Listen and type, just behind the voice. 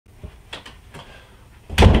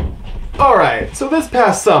Alright, so this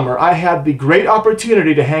past summer I had the great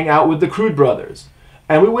opportunity to hang out with the Crude Brothers,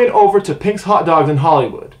 and we went over to Pink's Hot Dogs in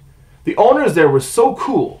Hollywood. The owners there were so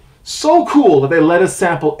cool that they let us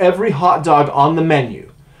sample every hot dog on the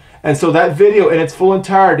menu. And so that video in its full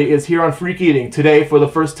entirety is here on Freak Eating today for the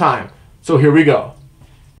first time. So here we go.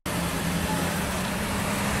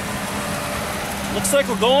 Looks like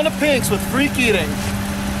we're going to Pink's with Freak Eating.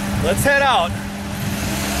 Let's head out.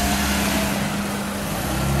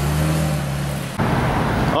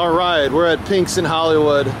 All right, we're at Pink's in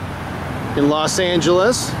Hollywood in Los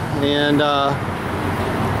Angeles, and you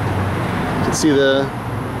can see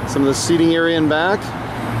some of the seating area in back.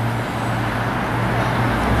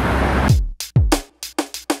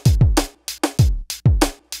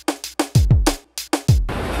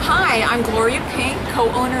 Hi, I'm Gloria Pink,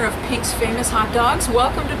 co-owner of Pink's Famous Hot Dogs.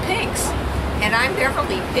 Welcome to Pink's. And I'm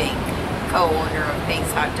Beverly Pink, co-owner of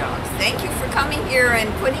Pink's Hot Dogs. Thank you for coming here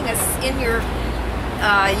and putting us in your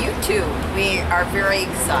YouTube. We are very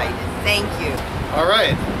excited. Thank you. All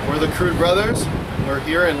right, we're the Crude Brothers. We're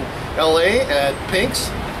here in LA at Pink's.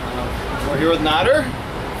 We're here with Nader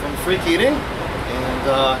from Freak Eating,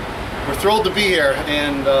 and we're thrilled to be here.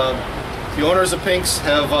 And the owners of Pink's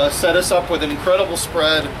have set us up with an incredible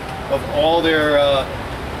spread of all their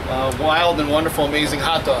wild and wonderful, amazing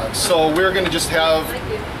hot dogs. So we're going to just have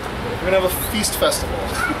a feast festival.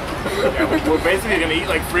 Yeah, we're basically going to eat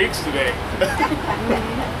like freaks today.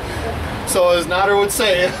 So as Nader would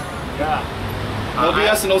say, yeah. No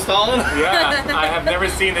BS and no Stalin? Yeah, I have never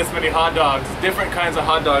seen this many hot dogs, different kinds of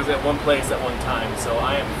hot dogs at one place at one time, so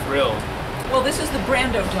I am thrilled. Well, this is the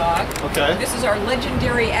Brando dog. Okay. This is our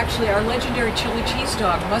legendary chili cheese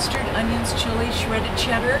dog. Mustard, onions, chili, shredded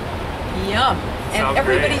cheddar. Yum. And Sounds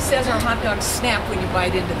everybody great. says our hot dogs snap when you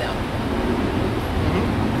bite into them.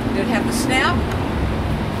 They have the snap,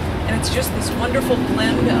 and it's just this wonderful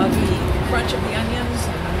blend of the crunch of the onions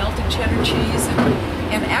and the melted cheddar cheese.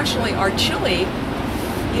 And actually our chili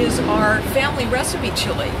is our family recipe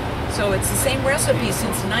chili. So it's the same recipe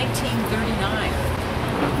since 1939.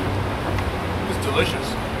 It's delicious.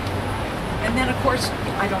 And then of course,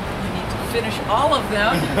 I don't really need to finish all of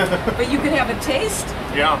them, but you could have a taste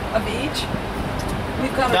of each.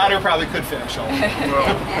 We've got Nader probably could finish all of them.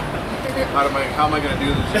 How am I going to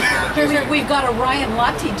do this? We've got a Ryan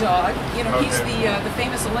Lochte dog. You know, he's the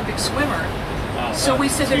famous Olympic swimmer. So we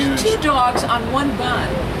said there's two dogs on one bun,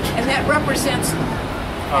 and that represents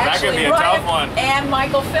that could be a tough one. And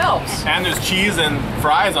Michael Phelps. And there's cheese and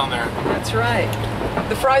fries on there. That's right.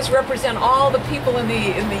 The fries represent all the people in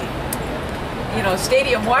the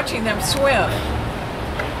stadium watching them swim.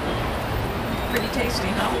 Pretty tasty,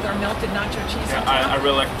 huh? With our melted nacho cheese. Yeah, I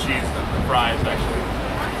really like the cheese and the fries actually.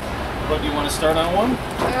 But do you want to start on one?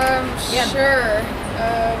 Yeah. Sure.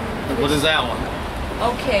 What is that one?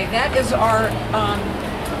 Okay, that is our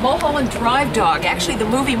Mulholland Drive dog. Actually, the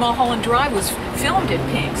movie Mulholland Drive was filmed at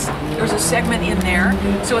Pink's. There's a segment in there.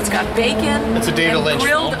 So it's got bacon, It's a David and Lynch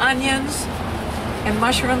grilled film. onions, and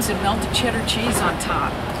mushrooms and melted cheddar cheese on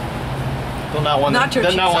top. Well, not one. Nacho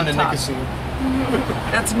cheese not one on to top. nicotine.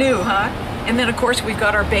 That's new, huh? And then, of course, we've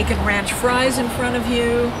got our bacon ranch fries in front of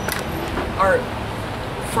you. Our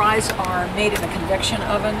fries are made in a convection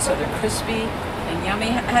oven, so they're crispy and yummy.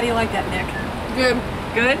 How do you like that, Nick? Good.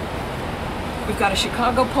 Good? We've got a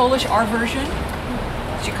Chicago Polish, our version.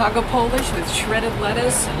 Chicago Polish with shredded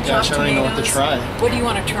lettuce and chopped Gosh, I don't even know what to tomatoes. try. What do you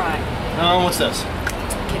want to try? What's this?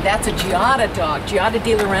 Okay, that's a Giada dog, Giada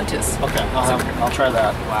de Laurentiis. Okay, I'll try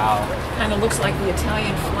that. Wow. Kind of looks like the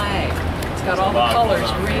Italian flag. It's got all the lot colors,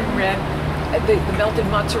 going on. green, red, the melted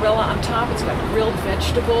mozzarella on top. It's got grilled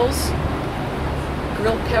vegetables,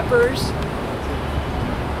 grilled peppers,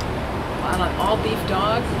 on an all beef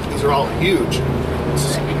dog. These are all huge.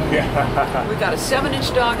 We've got a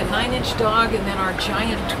 7-inch dog, a 9-inch dog, and then our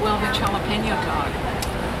giant 12-inch jalapeno dog.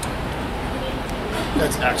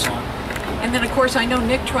 That's excellent. And then, of course, I know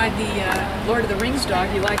Nick tried the Lord of the Rings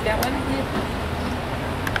dog. You like that one?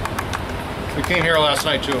 We came here last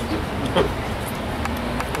night too.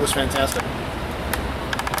 It was fantastic.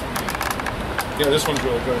 Yeah, this one's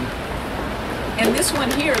really good. And this one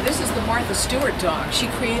here, this is the Martha Stewart dog. She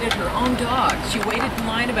created her own dog. She waited in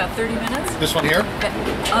line about 30 minutes. This one here?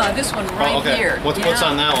 This one right okay. here. What's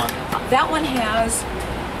on that one? That one has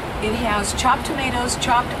chopped tomatoes,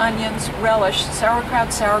 chopped onions, relish,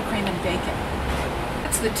 sauerkraut, sour cream, and bacon.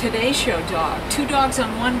 That's the Today Show dog. 2 dogs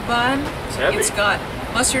on one bun. It's heavy. It's got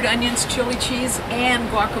mustard, onions, chili cheese, and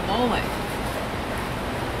guacamole.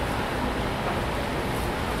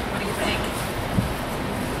 What do you think?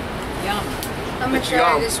 Yum. I'm gonna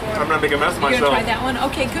try this one. I'm gonna make a mess of You're myself. gonna try that one?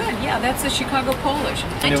 Okay, good. Yeah, that's the Chicago Polish.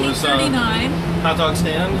 And it was, 1939. hot dog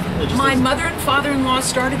stand? It just My is- mother and father-in-law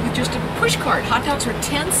started with just a push cart. Hot dogs were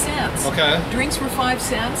 10 cents. Okay. Drinks were 5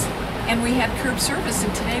 cents. And we had curb service.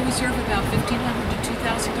 And today we serve about 1,500 to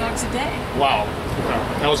 2,000 dogs a day. Wow.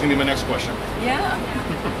 That was gonna be my next question. Yeah.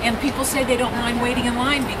 And people say they don't mind waiting in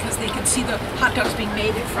line because they can see the hot dogs being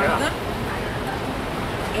made in front of them.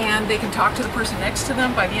 And they can talk to the person next to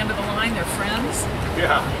them. By the end of the line, they're friends.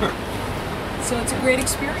 Yeah. So it's a great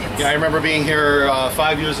experience. Yeah, I remember being here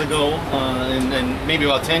 5 years ago, and maybe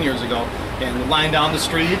about 10 years ago, and line down the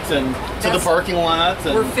street and to the parking lot.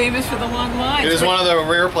 And We're famous for the long lines. it is one of the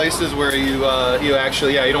rare places where you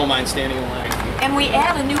actually, you don't mind standing in line. And we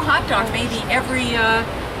add a new hot dog maybe every,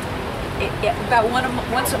 about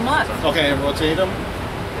once a month. Okay, and rotate them?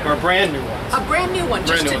 Or brand new ones? A brand new one, Brand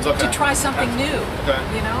just new ones, okay. to try something new. Okay.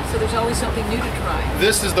 You know, so there's always something new to try.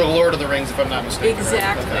 This is the Lord of the Rings, if I'm not mistaken. right?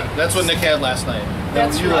 Exactly. Okay. That's what Nick had last night.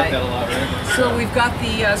 That's you right. like that a lot, right? So we've got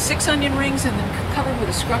the 6 onion rings and then covered with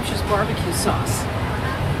a scrumptious barbecue sauce.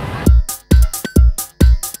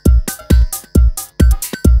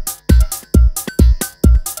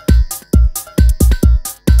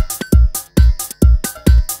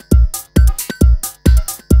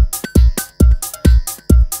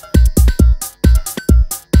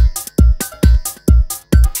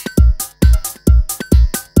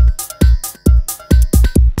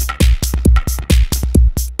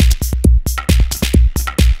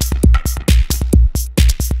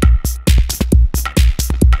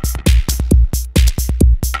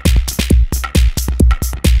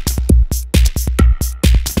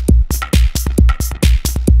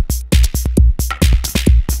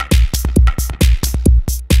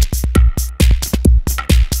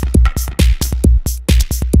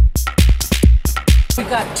 We've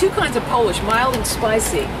got 2 kinds of Polish, mild and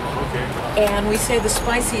spicy. Okay. And we say the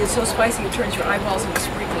spicy is so spicy it turns your eyeballs into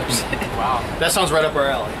sprinklers. Wow. That sounds right up our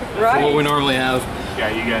alley. Right. What we normally have. Yeah,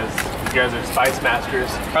 you guys are spice masters.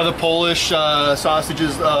 Are the Polish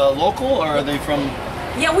sausages local, or are they from?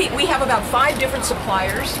 Yeah, we have about 5 different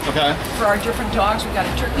suppliers Okay. for our different dogs. We've got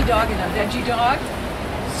a turkey dog and a veggie dog.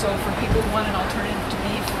 So for people who want an alternative to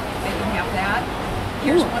beef, they can have that.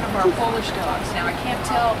 Here's one of our Polish dogs. Now I can't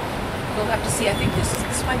tell. We'll have to see. I think this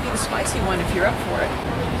might be the spicy one if you're up for it.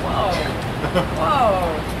 Whoa. Whoa.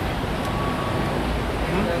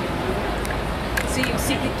 See, you can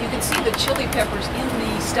see the chili peppers in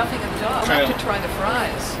the stuffing of the dog. I'll have to try the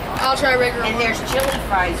fries. I'll try regular And one. there's chili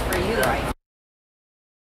fries for you, right?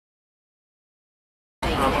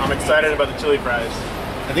 I'm excited about the chili fries.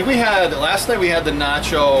 I think last night we had the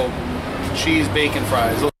nacho cheese bacon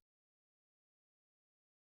fries. Those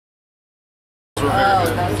were very Oh,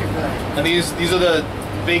 good. those are good. And these are the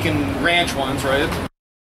bacon ranch ones, right?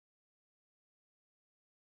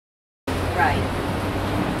 Right.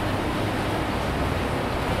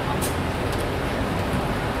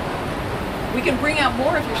 We can bring out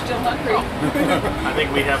more if you're still hungry. I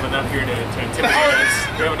think we have enough here to intimidate us.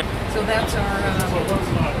 We have enough- So that's our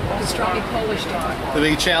pastrami Polish dog. The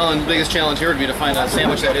biggest challenge here would be to find a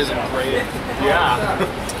sandwich that isn't grated. Yeah.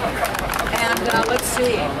 And let's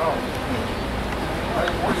see. We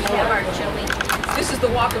have our chili. This is the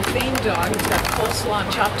Walk of Fame dog. It's got coleslaw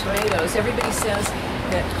and chopped tomatoes. Everybody says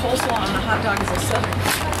that coleslaw on a hot dog is a southern.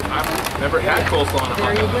 I've never had coleslaw on a There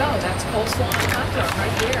hot you dog. go. That's coleslaw on a hot dog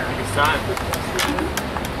right there. It's time.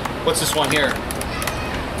 What's this one here?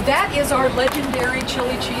 That is our legendary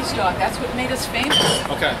chili cheese dog. That's what made us famous.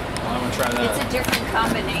 Okay, well, I'm gonna try It's that. a different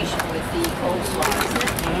combination with the coleslaw, isn't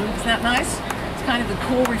it? Isn't that nice? It's kind of the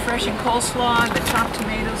cool, refreshing coleslaw and the chopped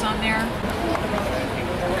tomatoes on there.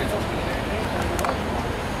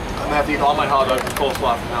 I'm gonna have to eat all my hot dogs with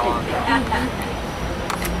coleslaw from now on.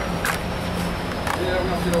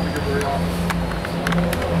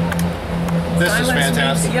 This is Silence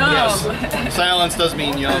fantastic. means yum. Yes. Silence does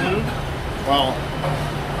mean yum. Wow.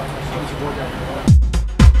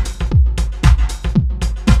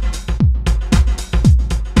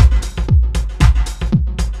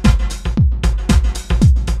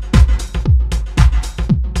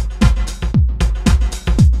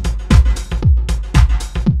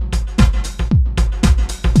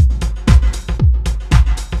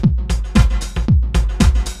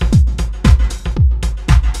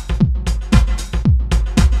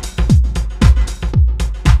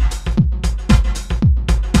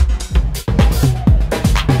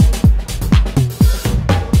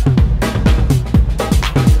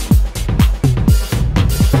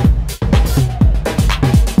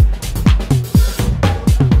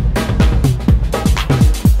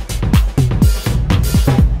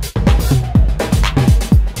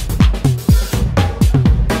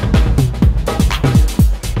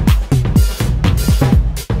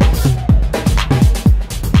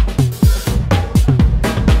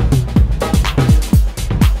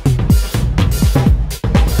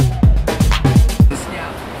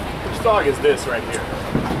 this right here?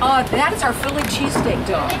 That is our Philly cheesesteak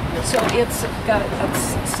dog. So it's got a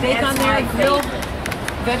steak That's on there, my grilled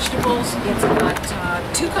favorite. vegetables. It's got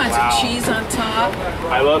 2 kinds Wow. of cheese on top.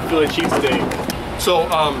 I love Philly cheesesteak. So,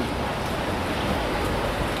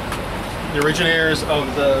 the originators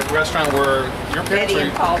of the restaurant were your parents? Betty or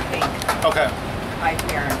and Paul Pink, Okay, my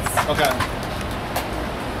parents. okay.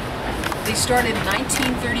 They started in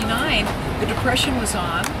 1939. The Depression was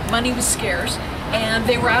on, money was scarce, and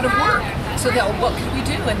they were out of work. So they, what could we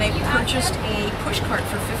do? And they purchased a push cart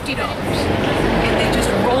for $50, and they just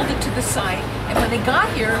rolled it to the site. And when they got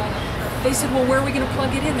here, they said, well, where are we going to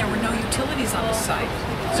plug it in? There were no utilities on the site.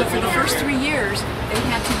 So for the first 3 years, they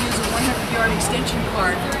had to use a 100-yard extension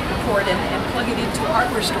cord and plug it into a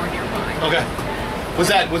hardware store nearby. Okay. Was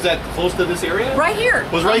that close to this area? Right here.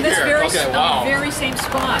 Was right on this here. Very, Okay, on wow. the very same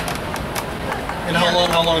spot. And how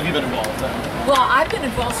long have you been involved then? Well, I've been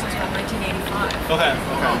involved since about 1985. Okay.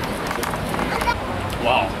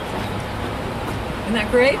 Wow. Isn't that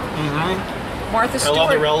great? Mm-hmm. Martha I Stewart. love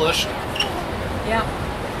the relish. Yeah.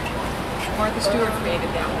 Martha Stewart created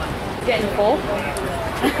that one. Getting full?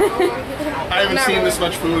 I haven't seen this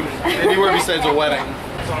much food anywhere besides a wedding.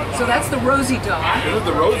 So that's the Rosie dog. This is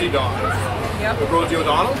the Rosie dog. Yep. The Rosie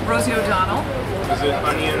O'Donnell? Rosie O'Donnell. Is it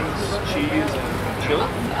onions, cheese, and chili?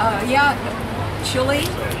 Yeah, chili,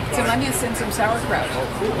 some onions and some sauerkraut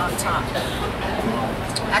on top.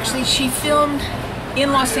 Actually, she filmed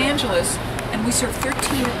in Los Angeles, and we served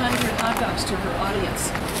 1,300 hot dogs to her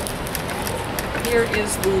audience. Here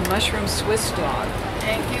is the mushroom Swiss dog.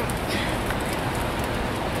 Thank you.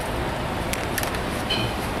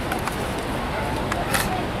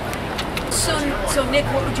 So Nick,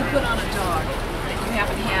 what would you put on a dog that you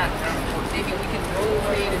haven't had? Maybe we can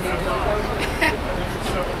create a new dog.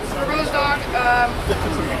 A rose dog,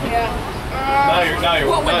 yeah. Now you're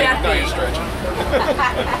What would that be? stretching.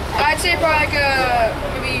 I'd say probably like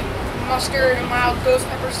maybe mustard and mild ghost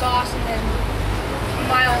pepper sauce, and then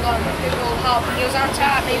mild big old jalapenos on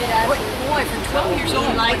top. Maybe that. Boy, for 12 years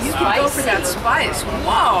old, likes you can go for that spice.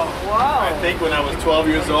 Whoa. I think when I was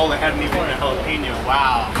 12 years old, I hadn't even eaten a jalapeno.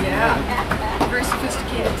 Wow. Yeah. Very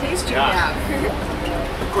sophisticated taste you Yeah. have.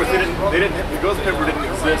 Of course, the ghost pepper didn't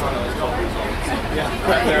exist when I was 12 years old.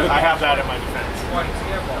 Yeah. I have that in my defense.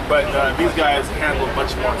 But these guys handle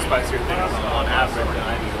much more spicier things on average than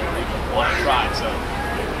I even want to try. So,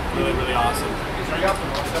 really, really awesome.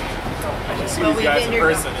 I can see these guys in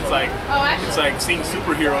person. It's like seeing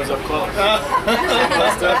superheroes up close.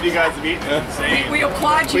 The stuff you guys have eaten is insane. We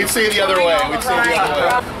applaud you. We'd say the other for way. trying all We'd the say the variety. other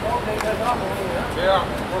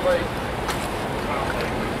way.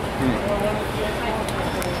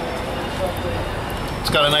 It's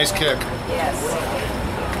got a nice kick. Yes.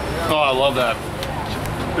 Oh, I love that.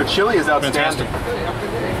 The chili is Fantastic.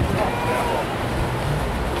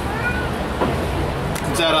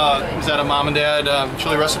 Is that a mom and dad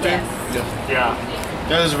chili recipe? Yes. Yeah.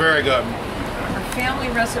 That is very good. Our family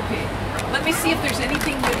recipe. Let me see if there's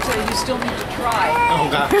anything that you still need to try. Oh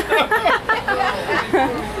God.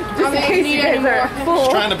 Just in case you guys are full.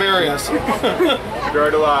 Trying to bury us.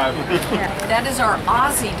 Buried alive. That is our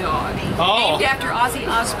Ozzy dog, Oh. named after Ozzy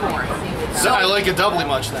Osbourne. So I like it doubly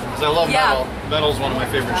much then, because I love Yeah. metal. Metal's one of my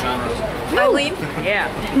favorite genres. Eileen? Yeah.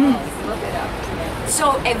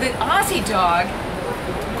 So the Ozzy dog,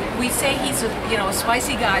 we say he's a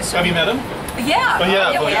spicy guy. So Have you met him? Yeah. Oh,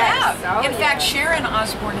 yeah, we but- have. Oh, In fact, Sharon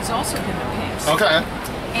Osbourne has also been to Pink's. Okay.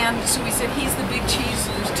 And so we said he's the big cheese.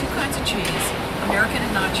 There's 2 kinds of cheese, American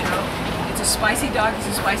and nacho. It's a spicy dog. He's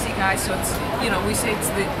a spicy guy. So it's, we say it's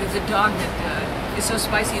the dog that is so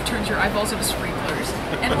spicy it turns your eyeballs into sprinklers.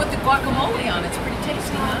 And with the guacamole on, it's pretty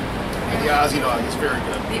tasty, huh? The Aussie dog is very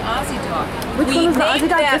good. The Ozzy dog. Which one was the Aussie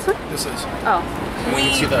dog? This one? This is. Oh. You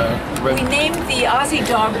can see the red. We named the Ozzy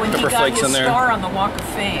dog when he Pepper got flakes his in there. star on the Walk of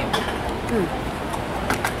Fame.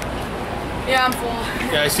 Yeah, I'm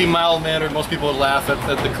full. Yeah, I see mild-mannered. Most people would laugh at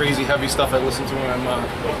the crazy heavy stuff I listen to when I'm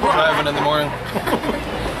driving in the morning.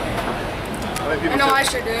 I know I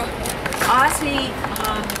sure do. Ozzy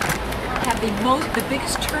had the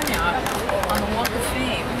biggest turnout on the Walk of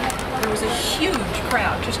Fame. There was a huge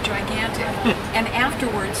crowd, just gigantic. And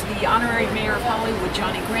afterwards, the honorary mayor of Hollywood,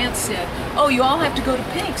 Johnny Grant, said, "Oh, you all have to go to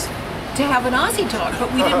Pink's to have an Aussie dog,"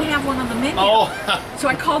 but we didn't have one on the menu. Oh. So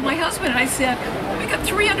I called my husband and I said, "We got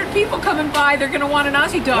 300 people coming by. They're going to want an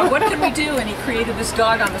Aussie dog. What can we do?" And he created this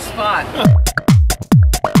dog on the spot.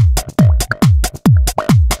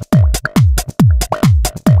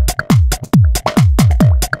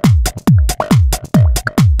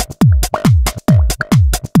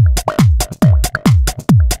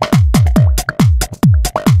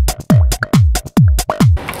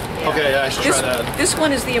 Okay, yeah, I should try that. This This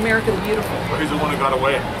one is the America the Beautiful. He's the one who got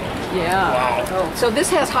away. Yeah. Wow. So this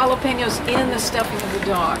has jalapenos in the stuffing of the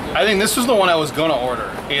dog. I think this was the one I was gonna order,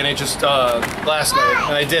 and it just last night,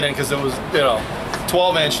 and I didn't because it was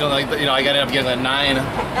 12-inch, and I ended up getting a 9.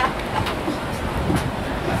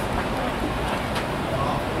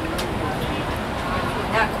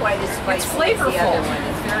 Not quite as spicy It's as flavorful. the other one.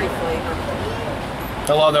 It's very flavorful.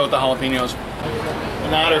 I love that with the jalapenos.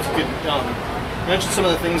 Not if you could mention some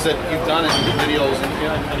of the things that you've done in the videos and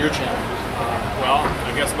on your channel. Well,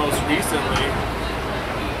 I guess most recently,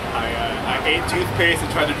 I ate toothpaste and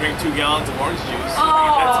tried to drink 2 gallons of orange juice.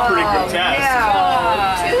 That's pretty grotesque.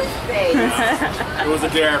 Yeah. Toothpaste. It was a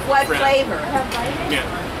dare for What a friend. flavor? Yeah.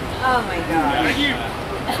 Oh my God.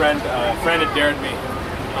 Friend had dared me.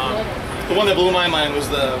 The one that blew my mind was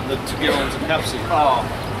the 2 gallons of Pepsi. Oh,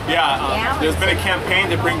 yeah. There's been a campaign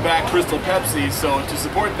to bring back Crystal Pepsi, so to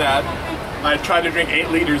support that, I tried to drink 8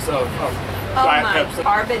 liters of Diet Pepsi.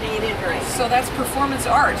 Carbonated drink. So that's performance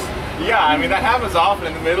art. Yeah, I mean, that happens often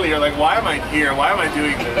in the middle. You're like, why am I here? Why am I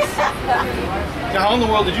doing this? Now, how in the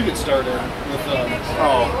world did you get started with?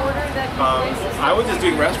 I was just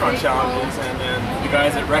doing restaurant challenges, and then the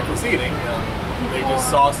guys at Reckless Eating, they just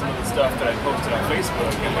saw some of the stuff that I posted on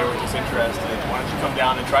Facebook, and they were just interested. Why don't you come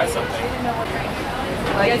down and try something?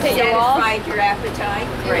 Well, you satisfied your appetite.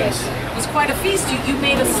 Great. It was quite a feast. You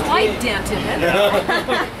made a slight dent in it.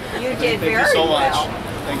 You did Thank very you so much. well.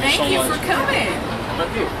 Thank you so for much. coming.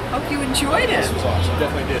 Thank you. Hope you enjoyed it. This was awesome.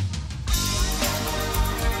 Definitely did.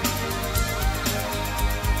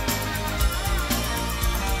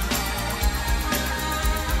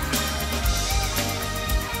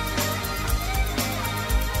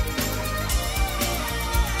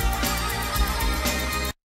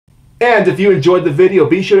 And if you enjoyed the video,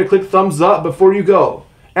 be sure to click thumbs up before you go.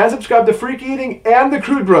 And subscribe to Freak Eating and the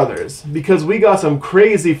Crude Brothers, because we got some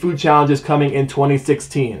crazy food challenges coming in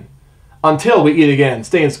 2016. Until we eat again,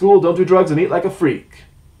 stay in school, don't do drugs, and eat like a freak.